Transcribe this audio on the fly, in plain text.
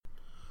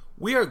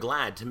We are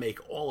glad to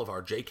make all of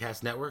our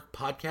JCast Network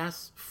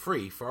podcasts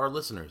free for our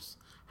listeners.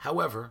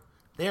 However,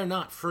 they are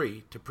not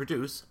free to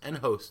produce and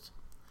host.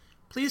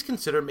 Please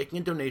consider making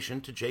a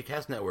donation to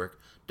JCast Network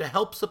to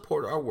help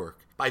support our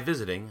work by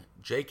visiting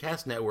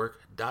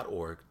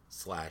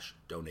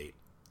jcastnetwork.org/donate.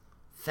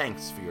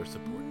 Thanks for your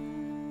support.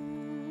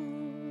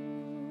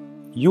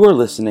 You are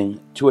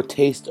listening to A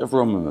Taste of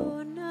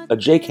Romemu, a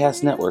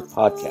JCast Network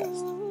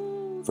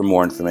podcast. For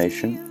more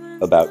information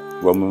about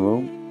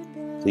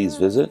Romemu, please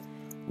visit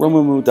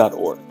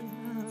romemu.org.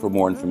 For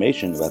more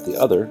information about the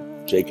other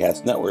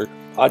JCast Network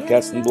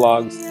podcasts and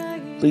blogs,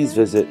 please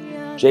visit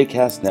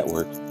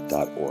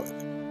jcastnetwork.org.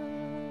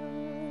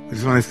 I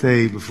just want to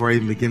say, before I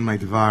even begin my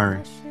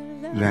Dvar,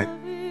 that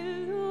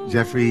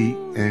Jeffrey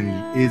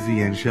and Izzy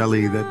and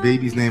Shelley, the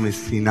baby's name is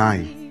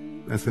Sinai.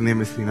 That's the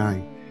name of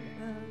Sinai.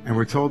 And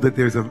we're told that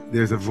there's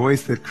a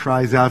voice that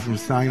cries out from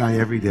Sinai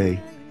every day.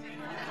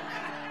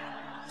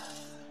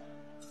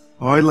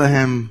 Oy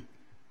lahem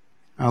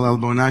al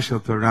albona shel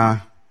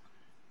Torah.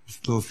 This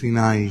little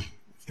Sinai,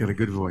 it's got a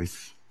good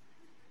voice.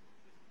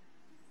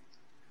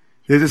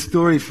 There's a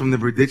story from the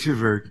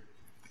Berditchever,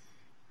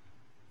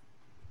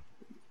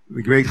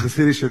 the great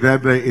Hasidic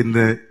Rebbe in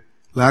the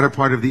latter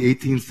part of the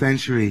 18th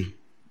century,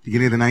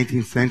 beginning of the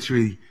 19th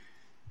century.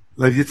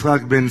 Lev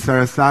Yitzchak ben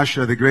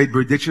Sarasasha, the great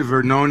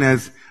Berditchever, known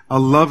as a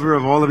lover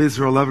of all of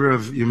Israel, a lover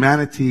of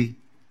humanity,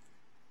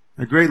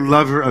 a great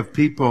lover of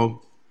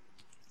people.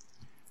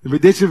 The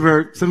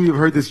Berditchever, some of you have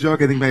heard this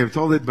joke, I think I may have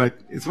told it, but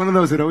it's one of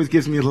those that always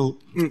gives me a little...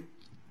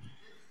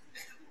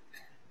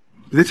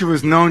 Berditchever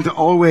was known to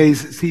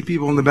always see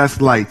people in the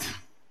best light.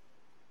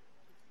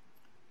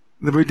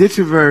 The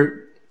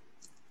Berditchever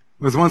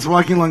was once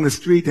walking along the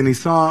street and he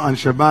saw on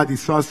Shabbat, he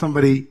saw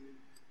somebody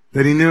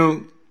that he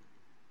knew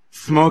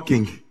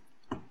smoking.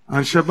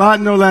 On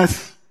Shabbat, no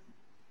less.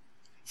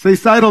 So he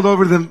sidled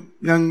over to the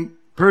young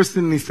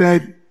person and he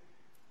said,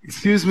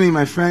 "Excuse me,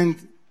 my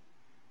friend,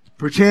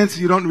 perchance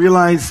you don't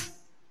realize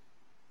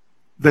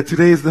that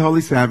today is the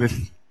Holy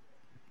Sabbath."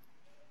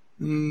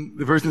 And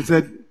the person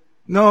said,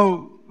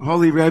 "No,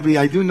 Holy Rebbe,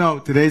 I do know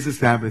today's the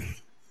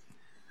Sabbath."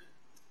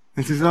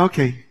 And he says,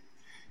 "Okay,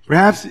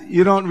 perhaps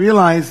you don't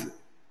realize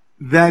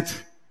that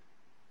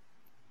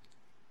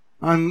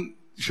on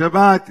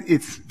Shabbat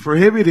it's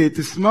prohibited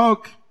to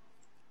smoke."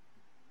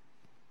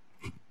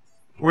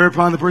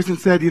 Whereupon the person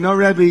said, "You know,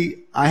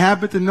 Rebbe, I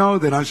happen to know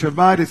that on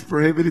Shabbat it's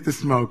prohibited to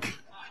smoke."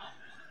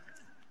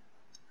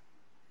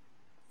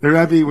 The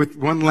Rebbe, with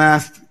one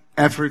last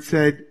effort,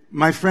 said,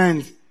 "My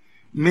friend,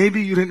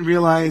 maybe you didn't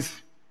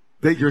realize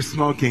that you're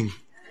smoking."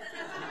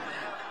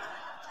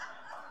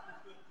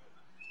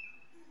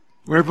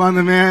 Whereupon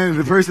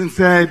the person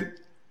said,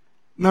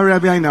 "No,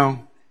 Rebbe, I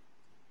know."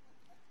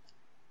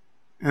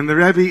 And the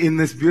Rebbe, in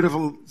this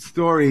beautiful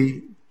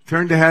story,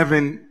 turned to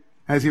heaven,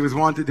 as he was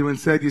wont to do, and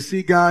said, "You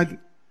see, God,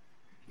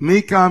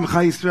 Mikam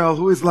Chai Yisrael,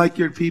 who is like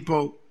your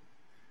people?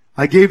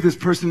 I gave this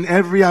person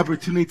every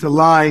opportunity to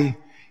lie,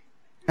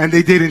 and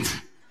they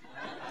didn't.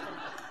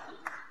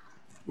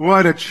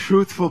 What a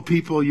truthful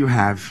people you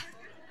have."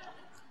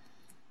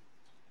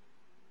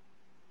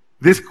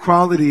 This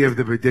quality of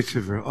the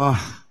Berditchever,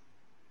 oh,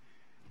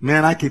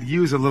 man, I could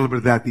use a little bit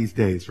of that these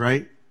days,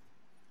 right?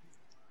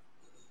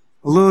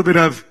 A little bit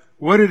of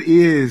what it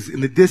is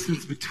in the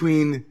distance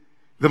between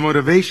the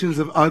motivations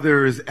of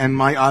others and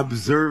my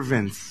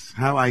observance,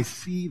 how I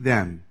see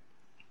them.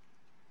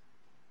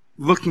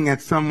 Looking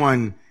at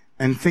someone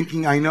and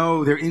thinking I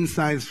know their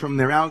insides from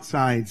their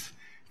outsides,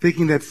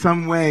 thinking that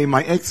some way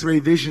my X-ray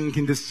vision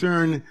can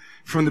discern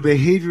from the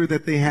behavior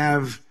that they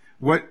have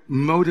what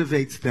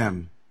motivates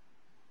them.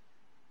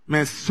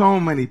 Man, so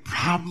many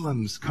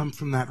problems come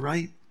from that,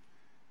 right?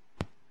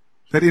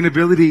 That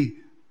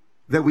inability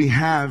that we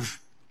have,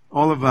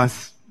 all of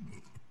us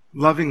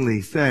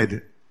lovingly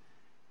said,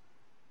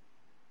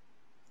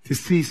 to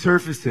see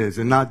surfaces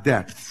and not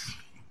depths.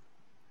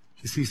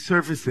 To see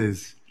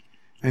surfaces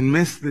and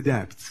miss the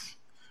depths.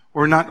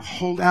 Or not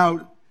hold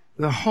out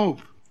the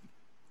hope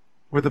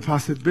or the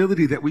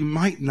possibility that we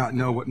might not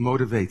know what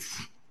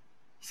motivates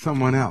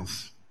someone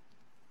else.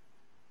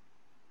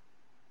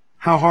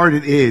 How hard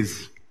it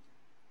is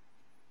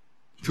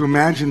to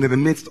imagine that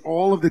amidst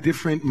all of the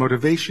different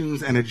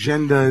motivations and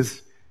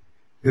agendas,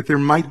 that there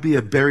might be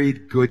a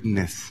buried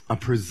goodness, a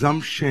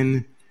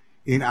presumption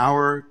in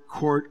our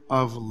court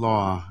of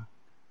law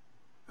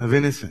of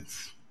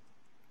innocence.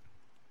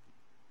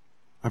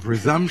 A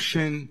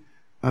presumption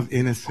of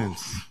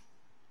innocence.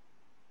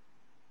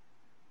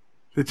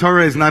 The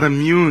Torah is not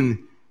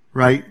immune,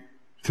 right,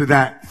 to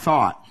that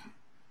thought.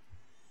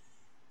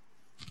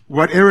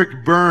 What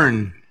Eric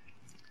Berne,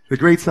 the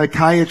great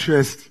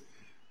psychiatrist,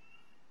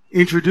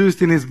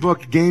 introduced in his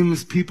book,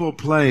 Games People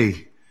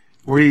Play,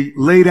 where he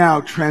laid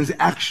out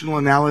transactional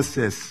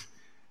analysis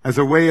as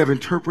a way of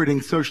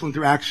interpreting social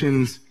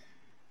interactions.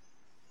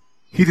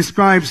 He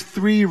describes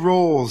three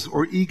roles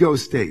or ego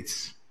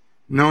states,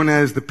 known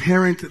as the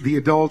parent, the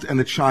adult, and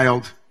the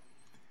child.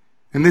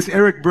 And this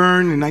Eric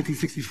Berne, in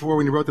 1964,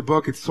 when he wrote the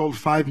book, it sold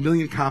 5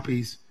 million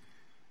copies.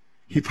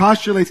 He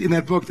postulates in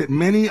that book that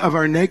many of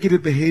our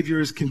negative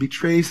behaviors can be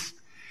traced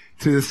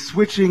to the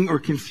switching or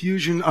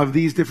confusion of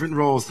these different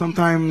roles.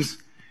 Sometimes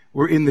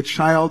we're in the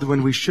child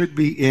when we should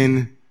be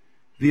in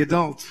the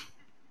adult.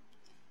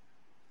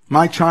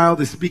 My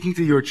child is speaking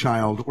to your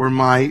child, or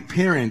my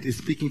parent is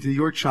speaking to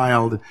your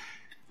child,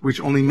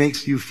 which only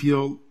makes you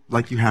feel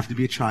like you have to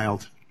be a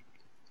child.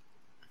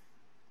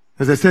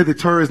 As I said, the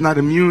Torah is not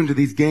immune to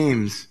these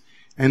games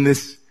and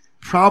this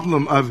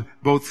problem of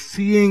both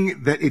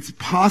seeing that it's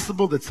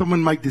possible that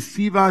someone might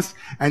deceive us,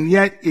 and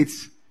yet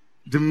it's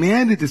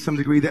demanded to some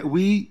degree that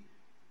we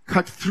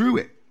cut through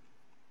it.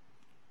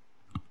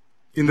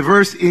 In the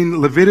verse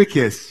in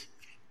Leviticus,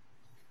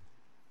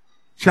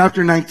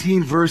 chapter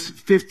 19, verse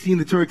 15,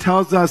 the Torah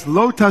tells us,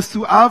 Lo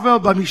tasu avel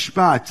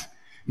b'mishpat.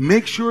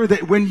 Make sure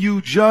that when you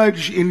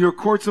judge in your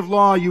courts of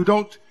law, you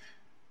don't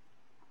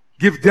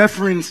give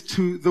deference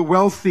to the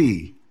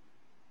wealthy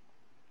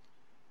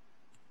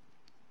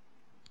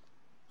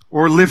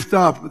or lift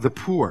up the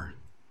poor.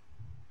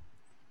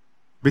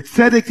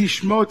 B'tzedek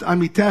tishmot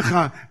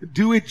amitecha.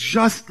 Do it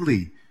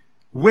justly.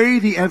 Weigh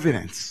the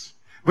evidence.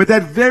 But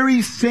that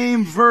very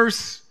same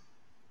verse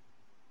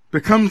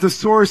becomes the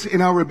source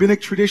in our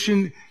rabbinic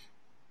tradition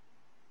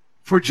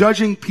for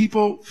judging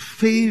people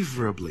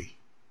favorably.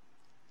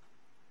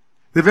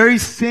 The very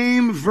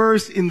same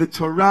verse in the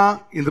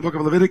Torah, in the book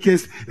of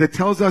Leviticus, that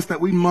tells us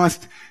that we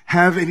must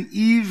have an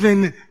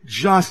even,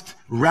 just,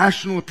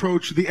 rational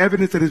approach to the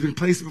evidence that has been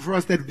placed before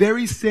us. That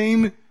very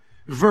same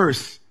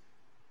verse,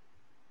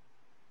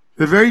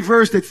 the very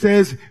verse that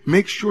says,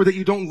 make sure that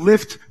you don't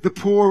lift the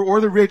poor or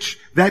the rich,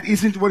 that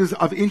isn't what is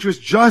of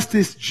interest.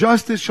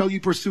 Justice shall you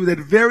pursue. That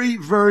very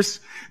verse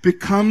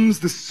becomes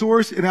the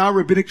source in our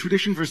rabbinic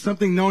tradition for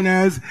something known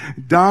as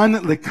Dan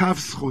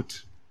Lekaf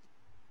Zchut.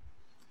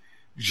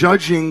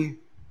 Judging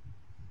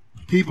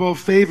people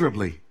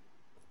favorably.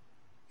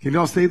 Can you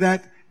all say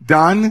that?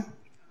 Dan.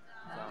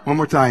 One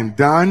more time.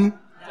 Dan.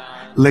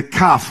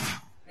 Lekaf.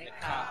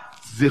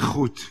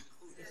 Zchut.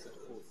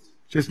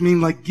 Just mean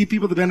like give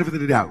people the benefit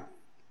of the doubt.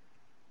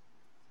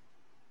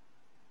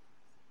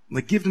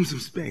 Like give them some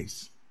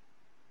space.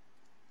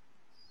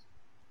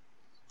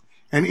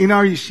 And in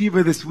our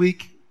yeshiva this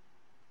week,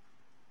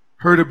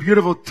 heard a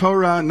beautiful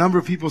Torah. A number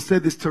of people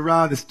said this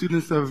Torah. The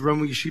students of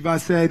Romu Yeshiva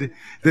said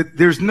that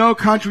there's no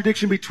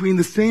contradiction between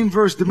the same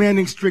verse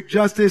demanding strict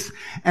justice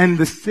and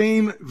the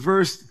same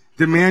verse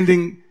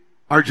demanding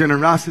our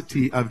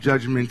generosity of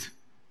judgment.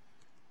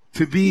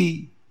 To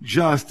be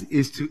just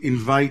is to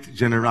invite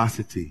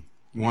generosity,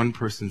 one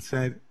person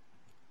said.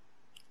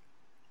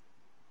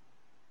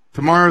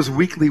 Tomorrow's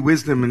weekly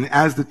wisdom, and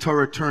as the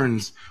Torah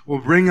turns, will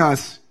bring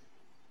us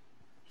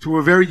to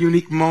a very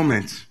unique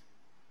moment.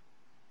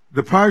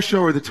 The parsha,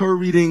 or the Torah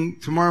reading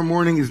tomorrow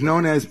morning, is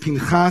known as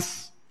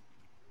Pinchas.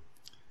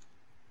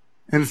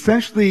 And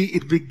essentially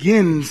it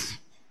begins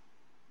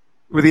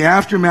with the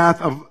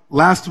aftermath of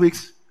last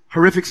week's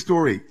horrific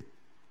story.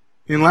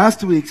 In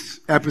last week's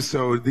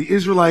episode, the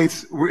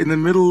Israelites were in the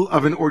middle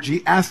of an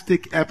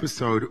orgiastic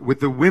episode with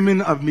the women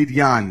of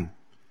Midian.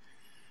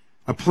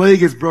 A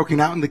plague has broken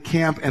out in the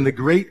camp, and the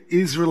great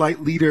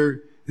Israelite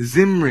leader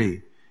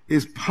Zimri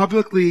is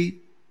publicly,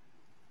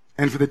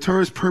 and for the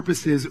Torah's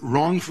purposes,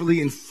 wrongfully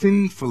and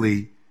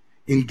sinfully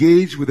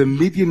engaged with a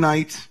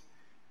Midianite,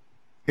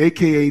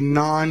 aka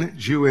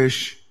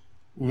non-Jewish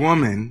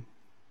woman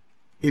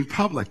in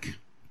public.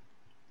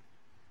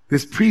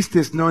 This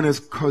priestess known as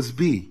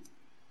Kozbi,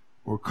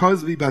 or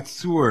Kozbi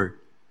Batsur,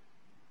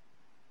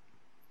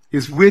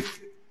 is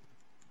with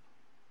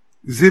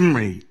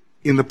Zimri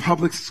in the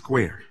public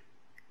square,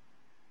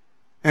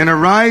 and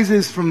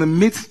arises from the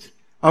midst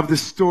of the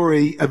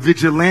story a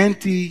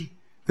vigilante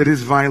that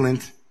is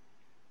violent,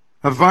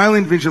 a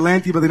violent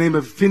vigilante by the name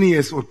of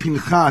Phineas or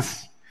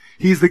Pinchas.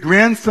 He's the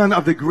grandson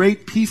of the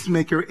great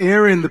peacemaker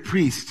Aaron the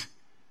priest.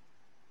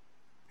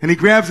 And he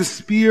grabs a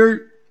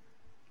spear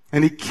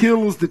and he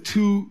kills the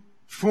two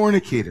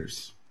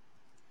fornicators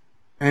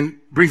and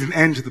brings an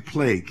end to the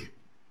plague.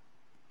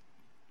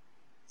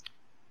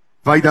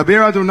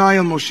 Vaydaber Adonai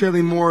el Moshe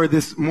lemor.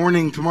 This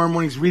morning, tomorrow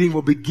morning's reading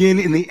will begin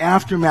in the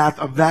aftermath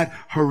of that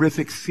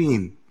horrific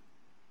scene.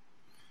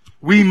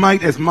 We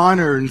might, as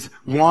moderns,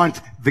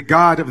 want the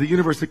God of the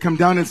universe to come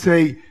down and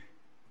say,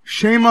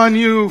 shame on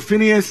you,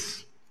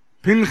 Phineas,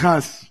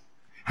 Pinchas.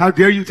 How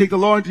dare you take the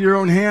law into your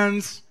own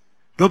hands?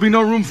 There'll be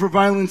no room for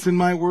violence in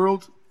my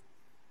world.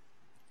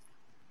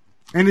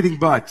 Anything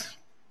but.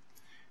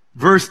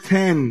 Verse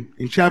 10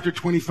 in chapter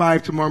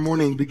 25 tomorrow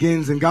morning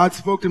begins, and God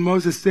spoke to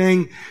Moses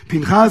saying,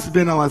 Pinchas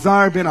ben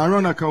Elazar ben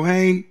Aaron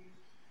HaKohen,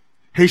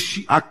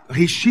 Heshiv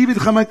et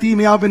chamati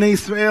me'al b'nei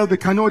Yisrael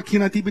bekanot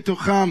kinati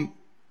b'tocham.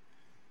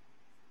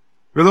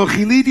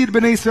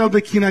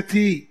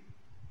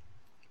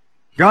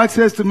 God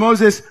says to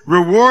Moses,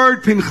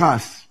 reward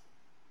Pinchas.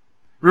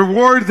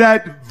 Reward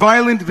that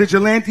violent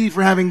vigilante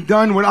for having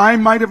done what I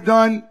might have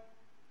done.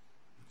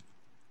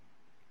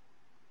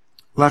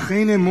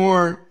 Lachein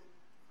emor,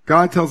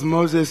 God tells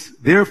Moses,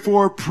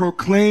 therefore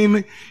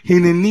proclaim,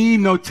 Hineni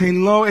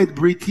noten lo et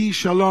briti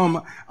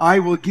shalom. I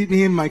will give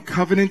him my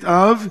covenant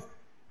of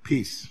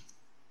peace.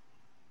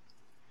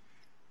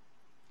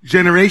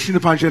 generation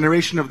upon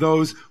generation of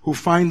those who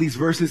find these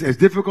verses as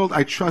difficult,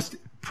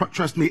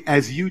 trust me,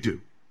 as you do.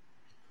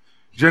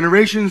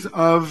 Generations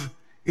of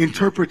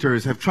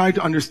interpreters have tried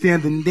to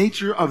understand the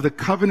nature of the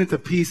covenant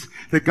of peace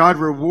that God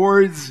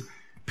rewards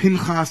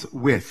Pinchas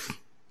with.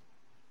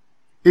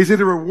 Is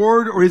it a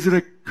reward or is it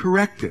a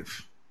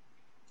corrective?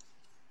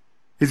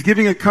 Is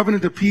giving a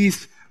covenant of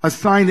peace a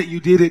sign that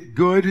you did it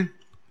good?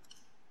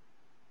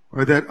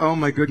 Or that, oh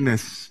my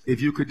goodness,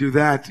 if you could do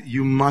that,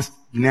 you must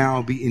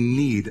now be in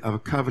need of a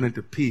covenant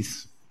of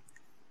peace?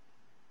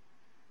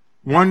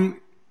 One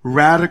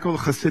radical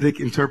Hasidic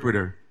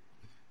interpreter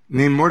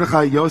named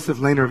Mordechai Yosef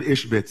Lehner of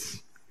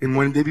Ishbitz, in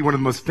maybe one of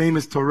the most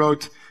famous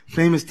Torot,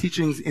 famous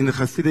teachings in the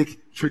Hasidic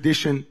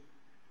tradition,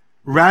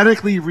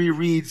 radically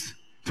rereads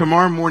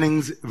tomorrow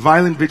morning's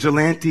Violent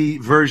Vigilante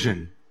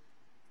version.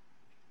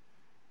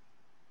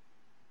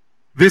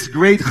 This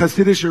great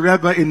Hasidic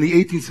Rebbe in the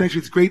 18th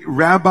century, this great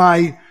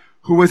rabbi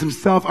who was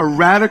himself a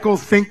radical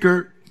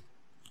thinker,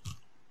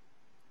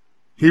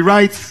 he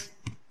writes,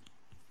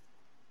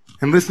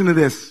 and listen to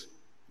this.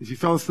 If you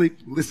fell asleep,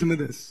 listen to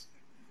this.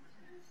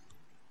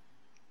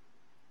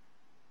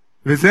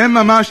 וזה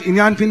ממש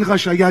עניין פנחס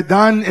שהיה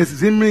דן את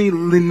זמרי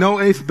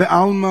לנואף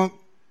בעלמא.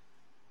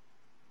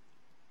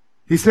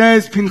 He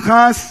says,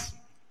 Pinchas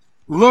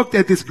looked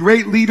at this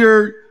great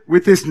leader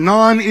with this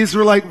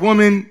non-Israelite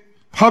woman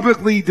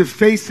publicly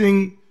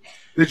defacing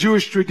the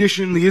Jewish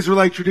tradition, the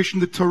Israelite tradition,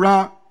 the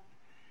Torah.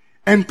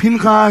 And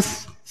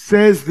Pinchas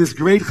says, this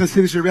great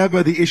Hasidic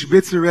Rebbe, the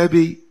Ishbitzer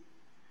Rebbe,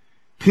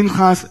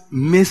 Pinchas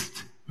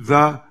missed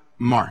the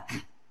mark.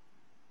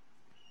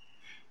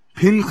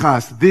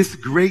 Pinchas, this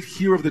great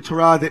hero of the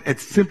Torah that at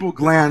simple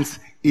glance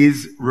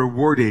is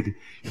rewarded,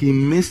 he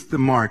missed the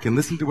mark. And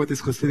listen to what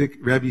this Hasidic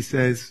Rebbe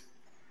says.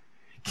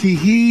 Ki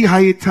hi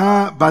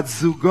hayita bat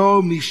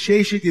zugo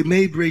misheshet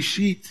yemei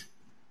breshit.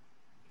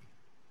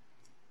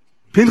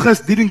 Pinchas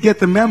didn't get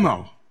the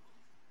memo.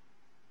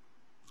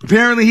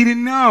 Apparently he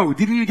didn't know.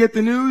 Didn't you get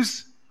the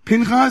news,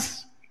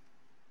 Pinchas?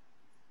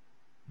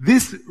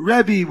 This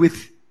Rebbe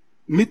with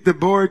mit the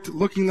board,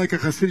 looking like a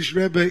Hasidic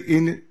Rebbe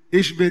in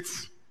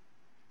Ishbitz,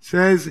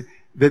 says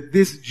that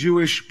this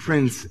Jewish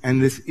prince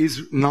and this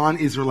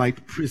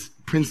non-Israelite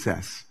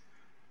princess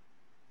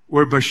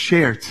were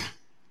bashert.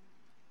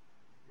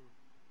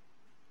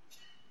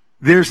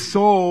 Their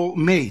soul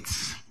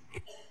mates.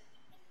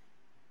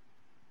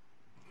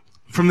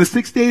 From the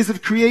 6 days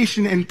of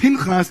creation, and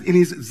Pinchas, in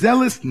his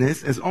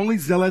zealousness, as only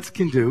zealots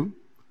can do,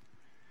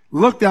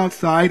 looked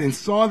outside and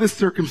saw the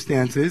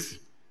circumstances.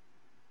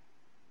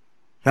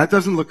 That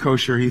doesn't look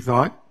kosher, he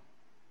thought.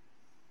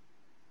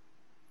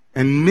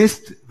 And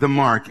missed the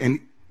mark. And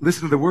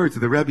listen to the words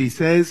of the Rebbe. He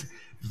says,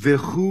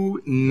 V'hu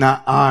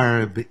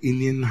na'ar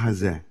be'inyan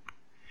hazeh.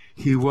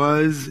 He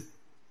was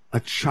a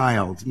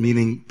child,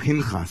 meaning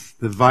Pinchas,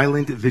 the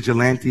violent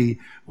vigilante,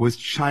 was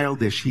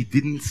childish. He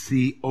didn't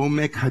see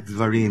omek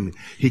hadvarim.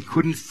 He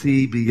couldn't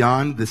see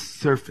beyond the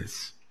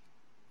surface.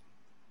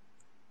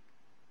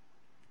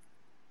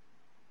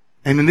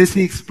 And in this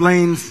he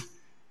explains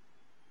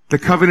the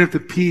covenant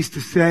of peace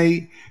to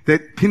say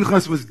that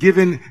Pinchas was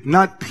given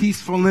not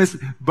peacefulness,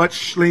 but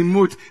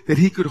shleimut, that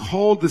he could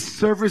hold the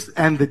surface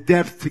and the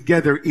depth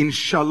together in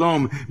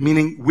shalom,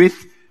 meaning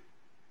with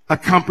a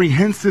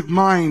comprehensive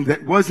mind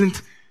that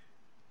wasn't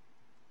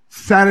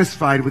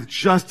satisfied with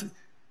just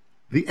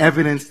the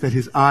evidence that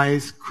his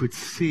eyes could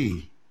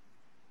see.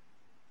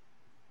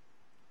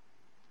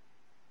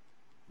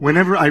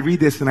 Whenever I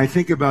read this and I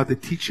think about the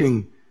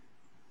teaching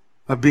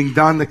of being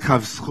dan the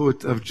kav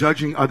zchut, of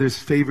judging others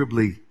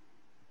favorably,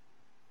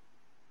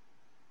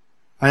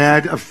 I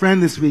had a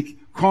friend this week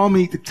call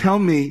me to tell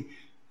me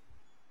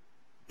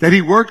that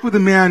he worked with a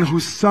man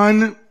whose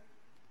son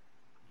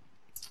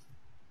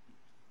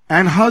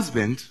and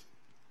husband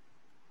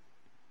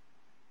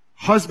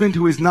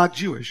who is not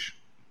Jewish,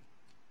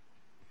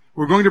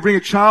 were going to bring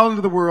a child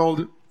into the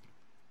world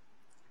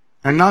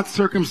and not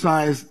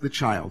circumcise the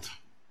child.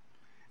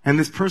 And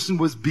this person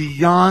was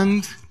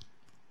beyond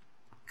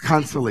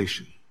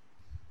consolation,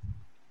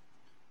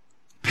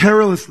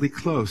 perilously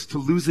close to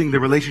losing the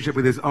relationship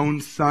with his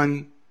own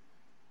son.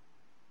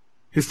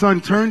 His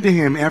son turned to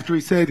him after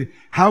he said,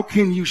 "How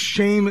can you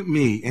shame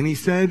me?" And he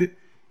said,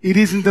 "It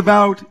isn't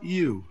about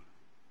you.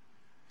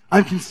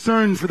 I'm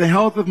concerned for the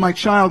health of my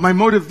child. My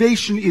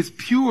motivation is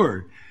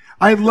pure.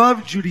 I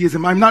love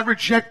Judaism. I'm not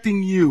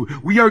rejecting you.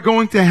 We are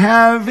going to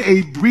have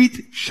a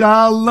Brit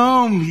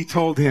Shalom," he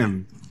told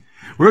him.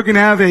 We're going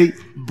to have a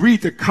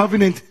Brit, a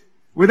covenant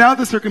without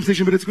the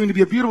circumcision, but it's going to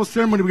be a beautiful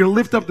ceremony. We're going to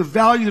lift up the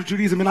values of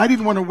Judaism. And I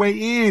didn't want to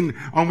weigh in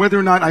on whether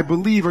or not I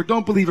believe or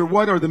don't believe or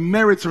what are the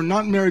merits or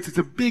not merits. It's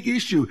a big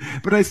issue.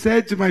 But I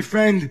said to my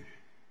friend,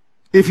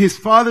 if his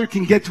father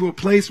can get to a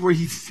place where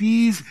he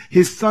sees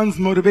his son's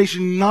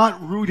motivation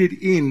not rooted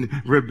in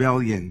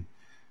rebellion,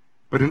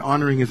 but in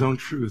honoring his own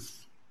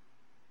truth,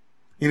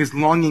 in his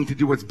longing to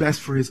do what's best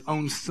for his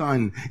own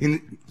son,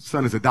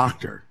 son is a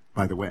doctor,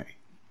 by the way.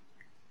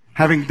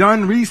 Having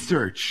done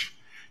research,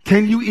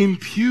 can you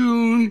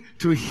impugn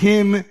to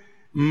him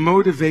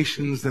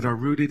motivations that are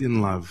rooted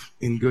in love,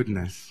 in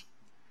goodness?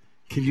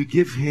 Can you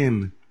give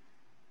him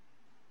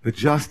the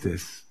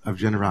justice of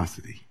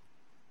generosity?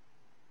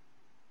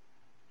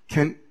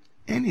 Can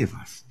any of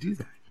us do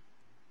that?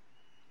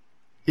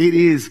 It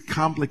is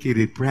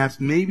complicated, perhaps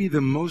maybe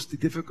the most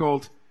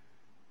difficult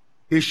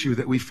issue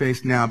that we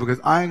face now, because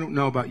I don't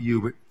know about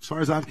you, but as far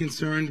as I'm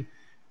concerned,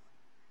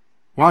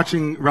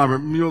 watching Robert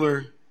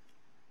Mueller,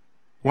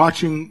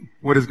 watching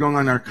what is going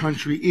on in our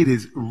country, it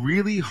is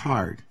really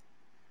hard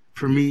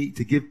for me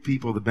to give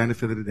people the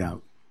benefit of the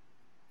doubt.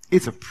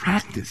 It's a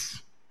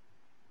practice.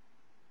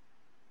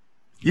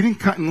 You didn't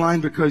cut in line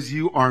because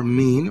you are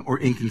mean or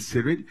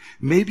inconsiderate.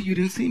 Maybe you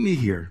didn't see me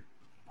here.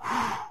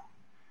 Whew.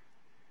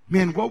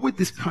 Man, what would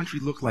this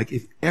country look like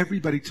if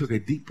everybody took a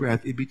deep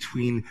breath in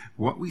between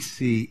what we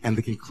see and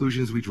the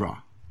conclusions we draw?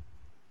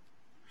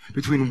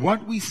 Between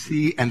what we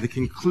see and the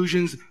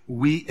conclusions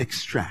we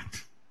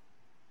extract.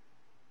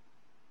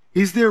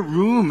 Is there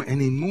room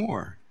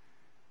anymore?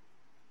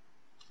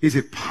 Is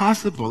it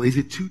possible? Is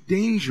it too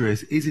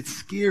dangerous? Is it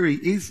scary?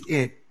 Is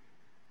it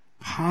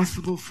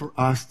possible for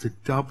us to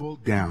double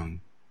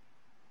down,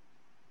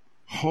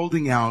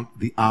 holding out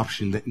the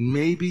option that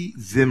maybe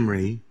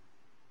Zimri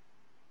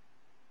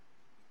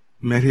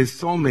met his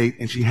soulmate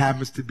and she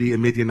happens to be a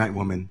Midianite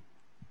woman?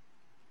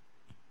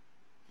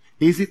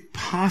 Is it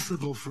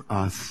possible for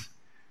us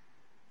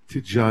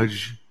to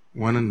judge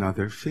one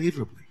another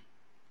favorably?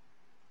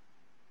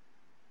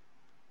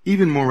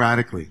 Even more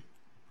radically,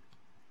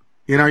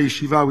 in our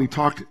yeshiva, we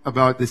talked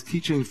about this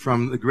teaching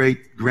from the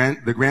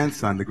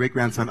great-grandson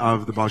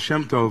of the Baal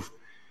Shem Tov,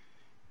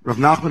 Rav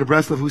Nachman of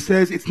Breslov, who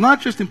says it's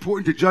not just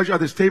important to judge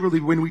others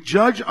favorably. When we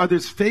judge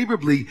others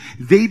favorably,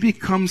 they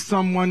become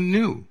someone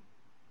new.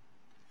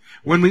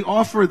 When we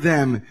offer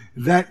them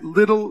that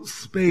little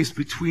space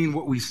between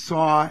what we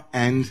saw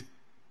and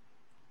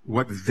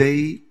what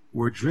they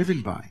were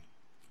driven by,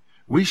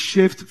 we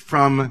shift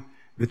from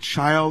the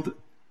child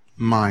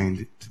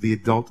mind to the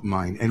adult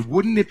mind. And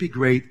wouldn't it be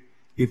great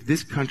if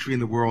this country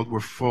and the world were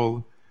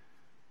full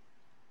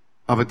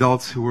of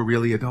adults who were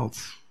really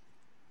adults?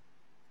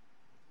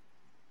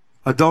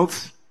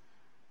 Adults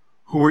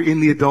who were in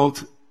the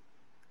adult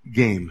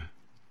game,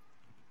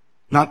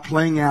 not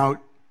playing out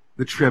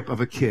the trip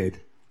of a kid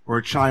or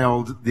a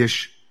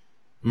childish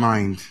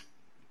mind.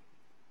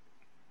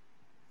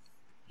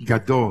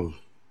 Gadol,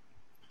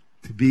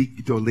 to be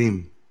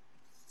Gdolim.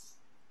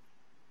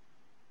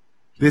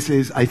 This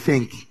is, I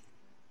think,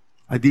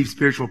 a deep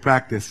spiritual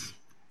practice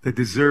that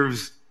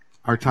deserves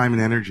our time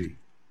and energy.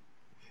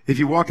 If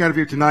you walk out of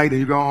here tonight and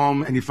you go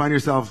home and you find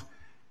yourself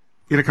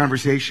in a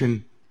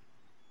conversation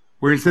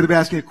where instead of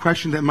asking a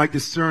question that might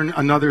discern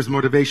another's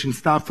motivation,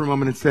 stop for a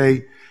moment and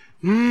say,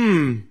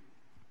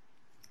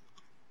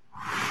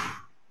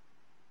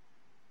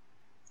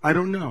 I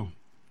don't know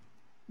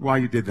why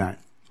you did that.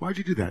 Why'd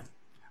you do that?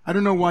 I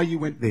don't know why you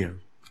went there.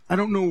 I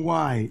don't know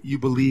why you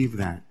believe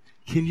that.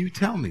 Can you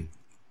tell me?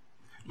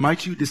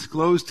 Might you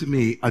disclose to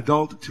me,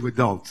 adult to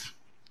adult,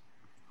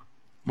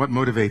 what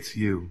motivates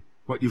you?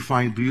 What you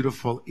find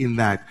beautiful in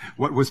that?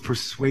 What was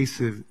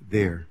persuasive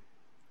there?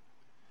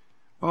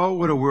 Oh,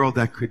 what a world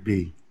that could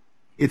be.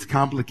 It's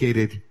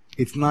complicated.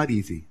 It's not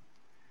easy.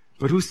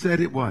 But who said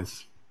it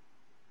was?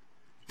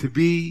 To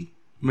be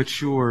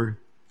mature,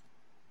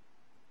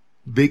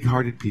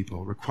 big-hearted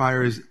people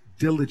requires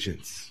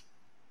diligence.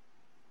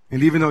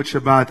 And even though it's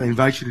Shabbat, I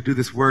invite you to do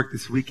this work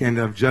this weekend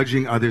of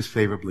judging others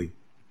favorably.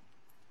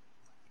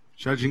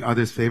 Judging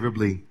others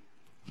favorably.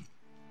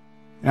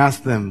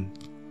 Ask them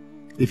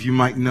if you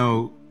might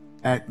know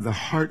at the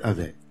heart of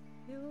it,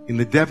 in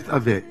the depth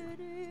of it,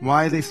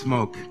 why they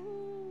smoke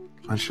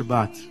on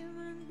Shabbat.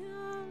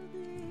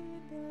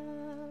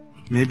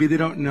 Maybe they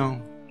don't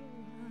know.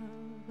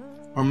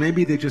 Or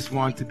maybe they just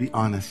want to be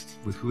honest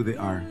with who they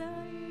are.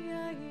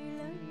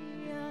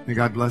 May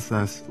God bless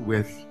us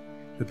with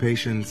the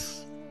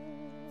patience,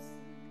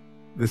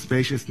 the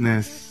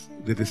spaciousness,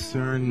 the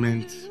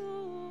discernment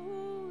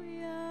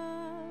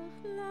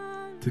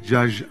to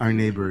judge our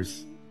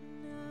neighbors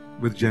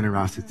with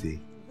generosity.